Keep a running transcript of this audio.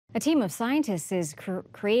A team of scientists is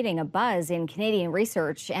creating a buzz in Canadian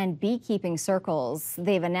research and beekeeping circles.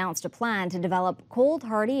 They've announced a plan to develop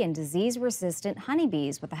cold-hardy and disease-resistant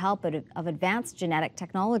honeybees with the help of advanced genetic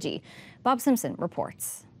technology. Bob Simpson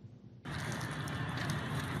reports.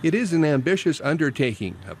 It is an ambitious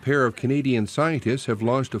undertaking. A pair of Canadian scientists have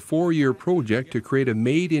launched a 4-year project to create a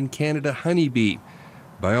made-in-Canada honeybee.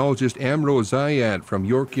 Biologist Amro Zayad from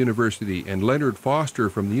York University and Leonard Foster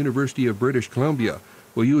from the University of British Columbia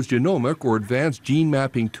will use genomic or advanced gene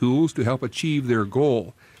mapping tools to help achieve their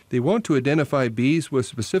goal. They want to identify bees with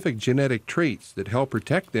specific genetic traits that help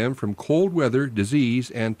protect them from cold weather,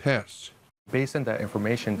 disease, and pests. Based on that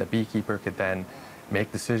information, the beekeeper could then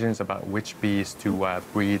make decisions about which bees to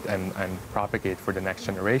breed and propagate for the next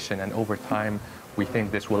generation. And over time, we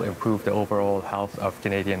think this will improve the overall health of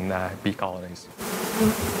Canadian bee colonies.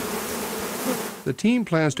 The team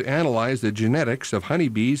plans to analyze the genetics of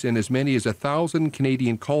honeybees in as many as 1,000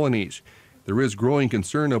 Canadian colonies. There is growing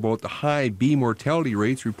concern about the high bee mortality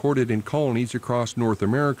rates reported in colonies across North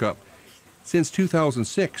America. Since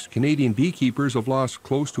 2006, Canadian beekeepers have lost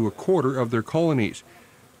close to a quarter of their colonies.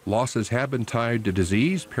 Losses have been tied to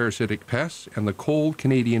disease, parasitic pests, and the cold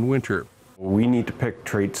Canadian winter. We need to pick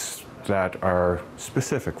traits that are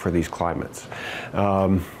specific for these climates.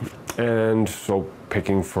 And so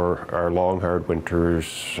picking for our long, hard winters,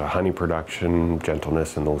 honey production,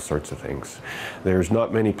 gentleness, and those sorts of things. There's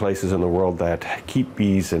not many places in the world that keep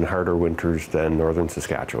bees in harder winters than northern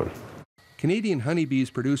Saskatchewan. Canadian honeybees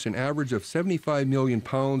produce an average of 75 million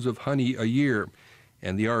pounds of honey a year,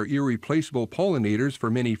 and they are irreplaceable pollinators for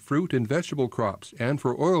many fruit and vegetable crops and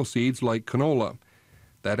for oilseeds like canola.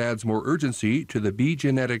 That adds more urgency to the bee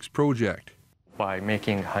genetics project. By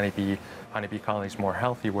making honeybee colonies more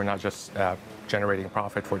healthy, we're not just generating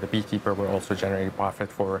profit for the beekeeper, we're also generating profit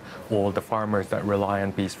for all the farmers that rely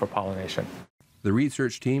on bees for pollination. The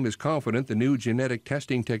research team is confident the new genetic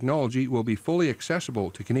testing technology will be fully accessible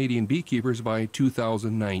to Canadian beekeepers by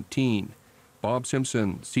 2019. Bob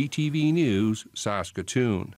Simpson, CTV News, Saskatoon.